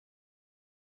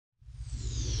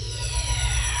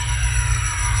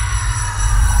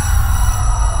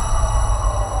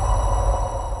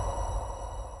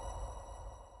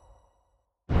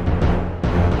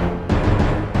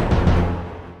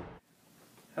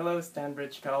Hello,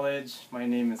 Stanbridge College. My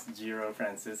name is Jiro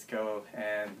Francisco,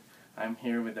 and I'm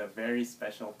here with a very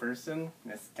special person,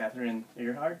 Miss Catherine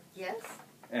Earhart. Yes.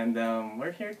 And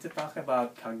we're here to talk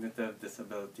about cognitive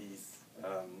disabilities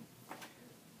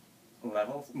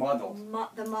model.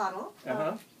 The model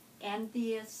Uh-huh. and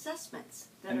the assessments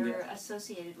that And are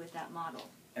associated with that model.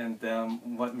 And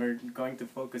what we're going to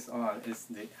focus on is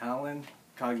the Allen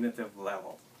cognitive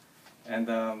level. And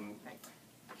Right.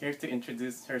 here to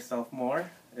introduce herself more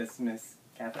is Miss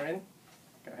Catherine.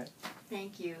 Go ahead.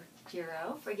 Thank you,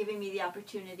 Jiro, for giving me the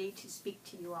opportunity to speak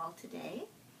to you all today.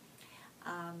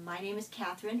 My name is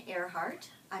Catherine Earhart.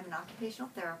 I'm an occupational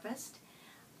therapist.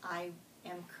 I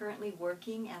am currently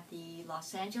working at the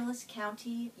Los Angeles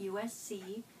County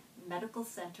USC Medical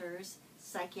Center's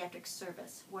Psychiatric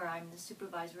Service, where I'm the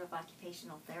supervisor of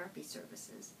occupational therapy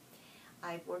services.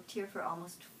 I've worked here for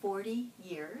almost 40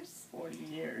 years. 40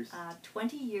 years.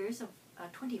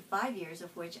 25 years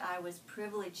of which I was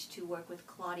privileged to work with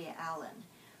Claudia Allen,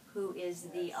 who is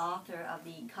the author of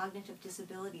the Cognitive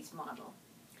Disabilities Model.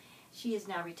 She is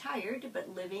now retired, but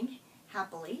living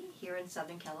happily here in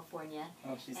Southern California,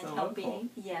 Oh, she's and so helping, local.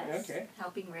 yes, Okay.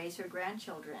 helping raise her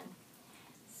grandchildren.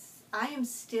 I am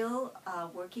still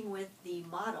working with the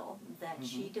model that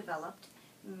she developed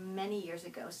many years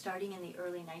ago, starting in the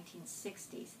early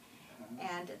 1960s.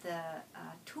 And the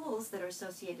tools that are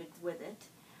associated with it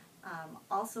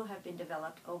also have been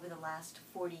developed over the last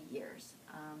 40 years.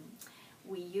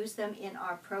 We use them in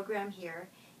our program here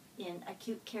in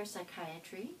acute care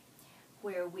psychiatry,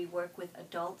 where we work with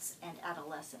adults and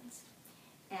adolescents.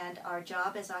 And our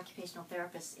job as occupational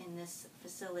therapists in this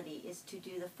facility is to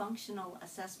do the functional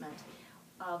assessment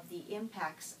of the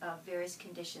impacts of various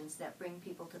conditions that bring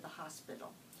people to the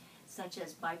hospital, such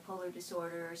as bipolar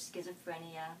disorder,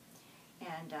 schizophrenia,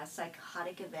 and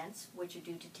psychotic events, which are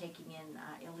due to taking in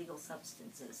illegal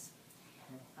substances.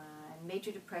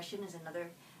 Major depression is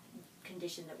another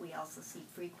condition that we also see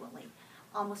frequently.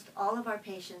 Almost all of our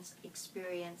patients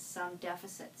experience some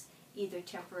deficits, either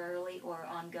temporarily or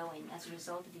ongoing, as a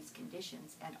result of these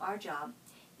conditions. And our job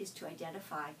is to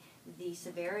identify the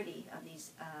severity of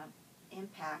these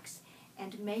impacts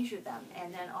and measure them,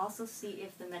 and then also see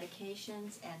if the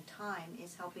medications and time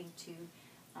is helping to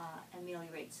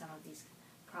ameliorate some of these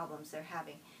problems they're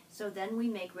having. So then we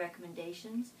make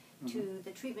recommendations to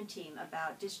the treatment team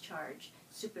about discharge,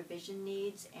 supervision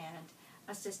needs, and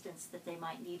assistance that they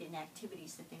might need in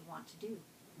activities that they want to do.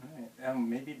 Right.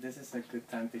 Maybe this is a good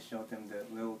time to show them the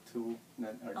little tool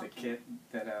that, or the kit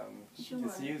that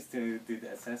is used to do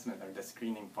the assessment or the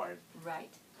screening part.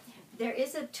 Right. There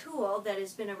is a tool that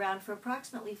has been around for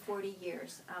approximately 40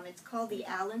 years. It's called the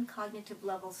Allen Cognitive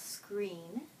Level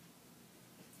Screen.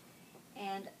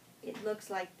 And it looks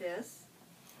like this.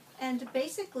 And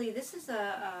basically this is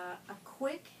a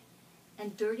quick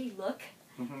and dirty look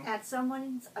at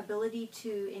someone's ability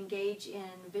to engage in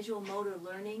visual motor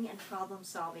learning and problem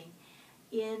solving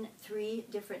in 3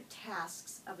 different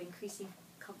tasks of increasing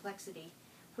complexity,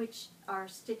 which are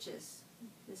stitches.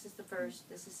 This is the first,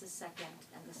 this is the second,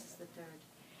 and this is the third.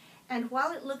 And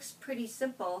while it looks pretty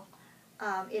simple,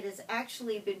 it has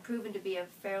actually been proven to be a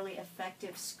fairly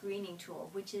effective screening tool,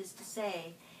 which is to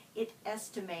say it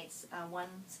estimates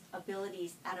one's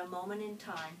abilities at a moment in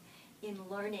time in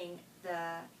learning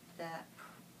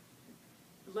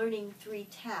learning 3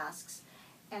 tasks,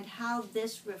 and how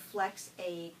this reflects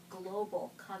a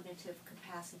global cognitive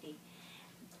capacity.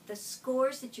 The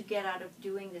scores that you get out of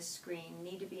doing this screen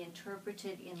need to be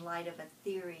interpreted in light of a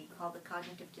theory called the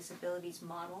Cognitive Disabilities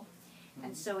Model,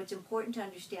 and so it's important to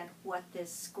understand what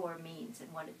this score means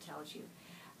and what it tells you.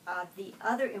 The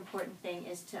other important thing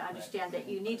is to understand that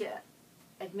you need to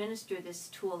administer this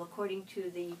tool according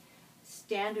to the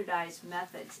standardized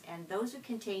methods, and those are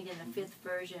contained in the 5th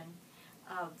version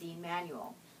of the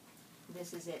manual.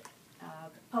 This is it,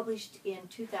 published in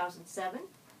 2007,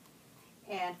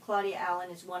 and Claudia Allen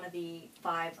is one of the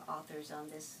 5 authors on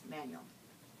this manual.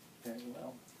 Very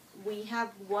well. We have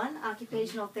 1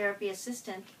 occupational therapy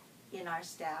assistant in our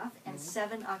staff and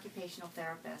 7 occupational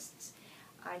therapists.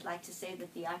 I'd like to say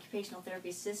that the occupational therapy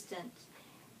assistant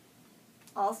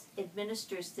also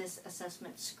administers this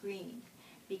assessment screen,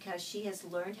 because she has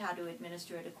learned how to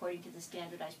administer it according to the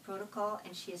standardized protocol,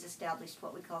 and she has established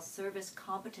what we call service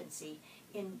competency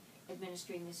in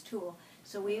administering this tool.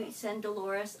 So we send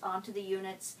Dolores onto the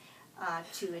units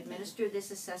to administer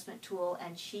this assessment tool,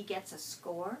 and she gets a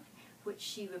score, which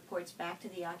she reports back to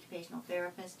the occupational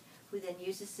therapist, who then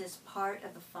uses this part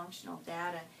of the functional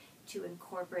data to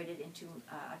incorporate it into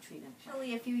a treatment.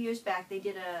 Actually, a few years back, they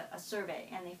did a survey,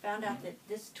 and they found out that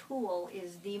this tool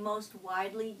is the most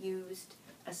widely used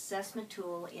assessment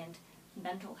tool in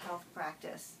mental health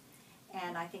practice,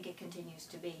 and I think it continues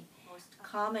to be. The most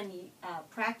common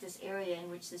practice area in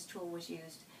which this tool was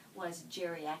used was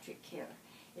geriatric care.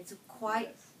 It's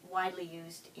quite widely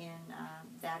used in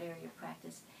that area of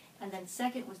practice. And then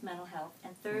second was mental health,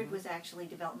 and third was actually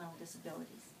developmental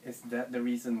disabilities. Is that the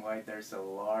reason why there's a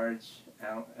large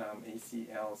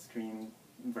ACL screen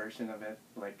version of it,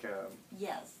 like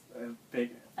yes,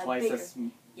 twice as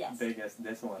big as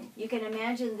this one? You can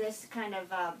imagine this kind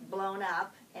of blown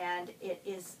up, and it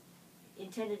is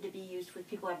intended to be used with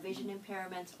people who have vision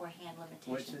impairments or hand limitations.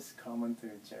 Which is common to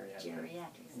geriatrics.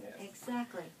 Geriatrics, yes.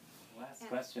 Exactly. Last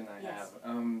question I have.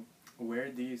 Where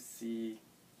do you see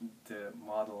the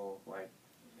model like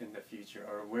in the future,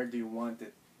 or where do you want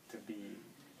it to be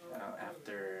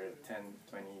after 10,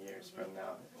 20 years from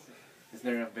now? Is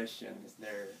there a vision? Is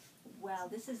there... Well,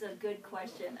 this is a good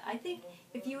question. I think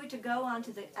if you were to go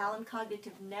onto the Allen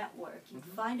Cognitive Network, you'd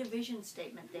find a vision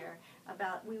statement there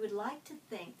about, we would like to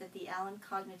think that the Allen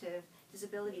Cognitive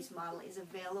Disabilities Model is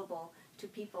available to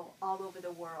people all over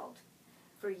the world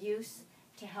for use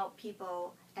to help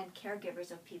people and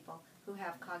caregivers of people who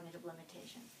have cognitive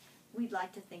limitations. We'd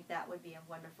like to think that would be a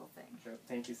wonderful thing.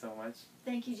 Thank you so much.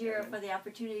 Thank you, Jira, for the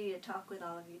opportunity to talk with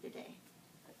all of you today.